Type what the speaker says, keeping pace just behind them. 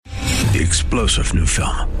The explosive new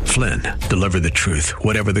film, Flynn, Deliver the Truth,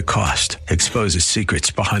 Whatever the Cost, exposes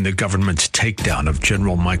secrets behind the government's takedown of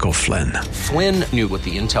General Michael Flynn. Flynn knew what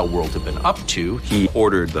the intel world had been up to. He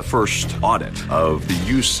ordered the first audit of the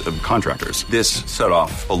use of contractors. This set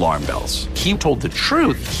off alarm bells. He told the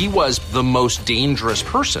truth. He was the most dangerous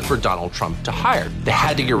person for Donald Trump to hire. They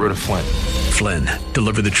had to get rid of Flynn. Flynn,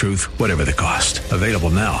 Deliver the Truth, Whatever the Cost. Available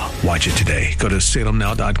now. Watch it today. Go to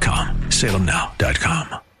salemnow.com.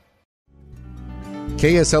 salemnow.com.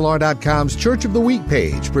 KSLR.com's Church of the Week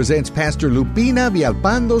page presents Pastor Lupina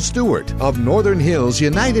Villalpando Stewart of Northern Hills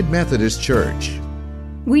United Methodist Church.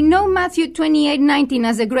 We know Matthew 28:19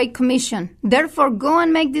 as a great commission. Therefore, go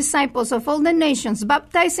and make disciples of all the nations,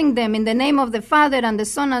 baptizing them in the name of the Father and the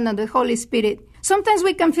Son and of the Holy Spirit. Sometimes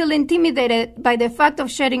we can feel intimidated by the fact of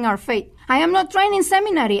sharing our faith. I am not trained in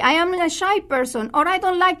seminary. I am a shy person, or I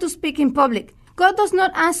don't like to speak in public. God does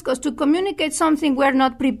not ask us to communicate something we're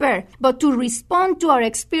not prepared, but to respond to our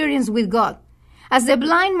experience with God. As the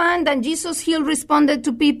blind man that Jesus healed responded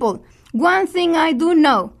to people, "One thing I do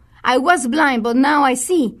know, I was blind, but now I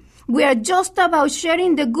see." We are just about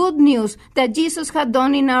sharing the good news that Jesus had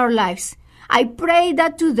done in our lives. I pray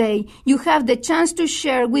that today you have the chance to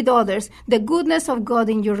share with others the goodness of God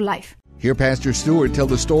in your life. Hear Pastor Stewart tell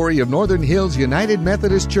the story of Northern Hills United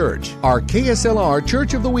Methodist Church, our KSLR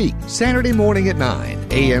Church of the Week, Saturday morning at 9,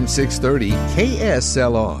 AM 630,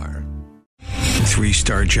 KSLR.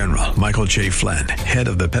 Three-star General Michael J. Flynn, head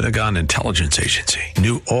of the Pentagon Intelligence Agency,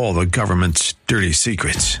 knew all the government's dirty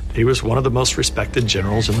secrets. He was one of the most respected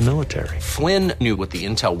generals in the military. Flynn knew what the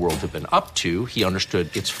intel world had been up to. He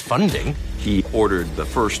understood its funding. He ordered the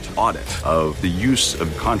first audit of the use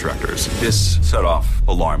of contractors. This set off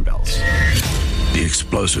alarm bells. The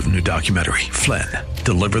explosive new documentary, Flynn,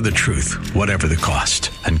 Deliver the Truth, Whatever the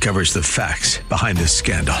Cost, uncovers the facts behind this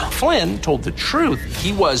scandal. Flynn told the truth.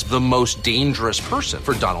 He was the most dangerous person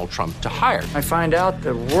for Donald Trump to hire. I find out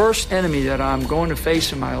the worst enemy that I'm going to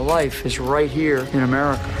face in my life is right here in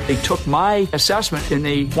America. They took my assessment and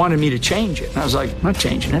they wanted me to change it. And I was like, I'm not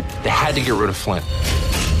changing it. They had to get rid of Flynn.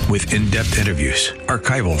 With in-depth interviews,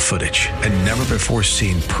 archival footage, and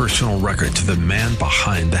never-before-seen personal records of the man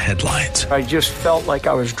behind the headlines. I just felt like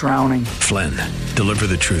I was drowning. Flynn, Deliver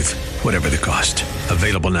the Truth, Whatever the Cost.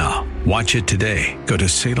 Available now. Watch it today. Go to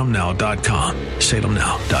salemnow.com.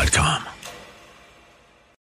 salemnow.com.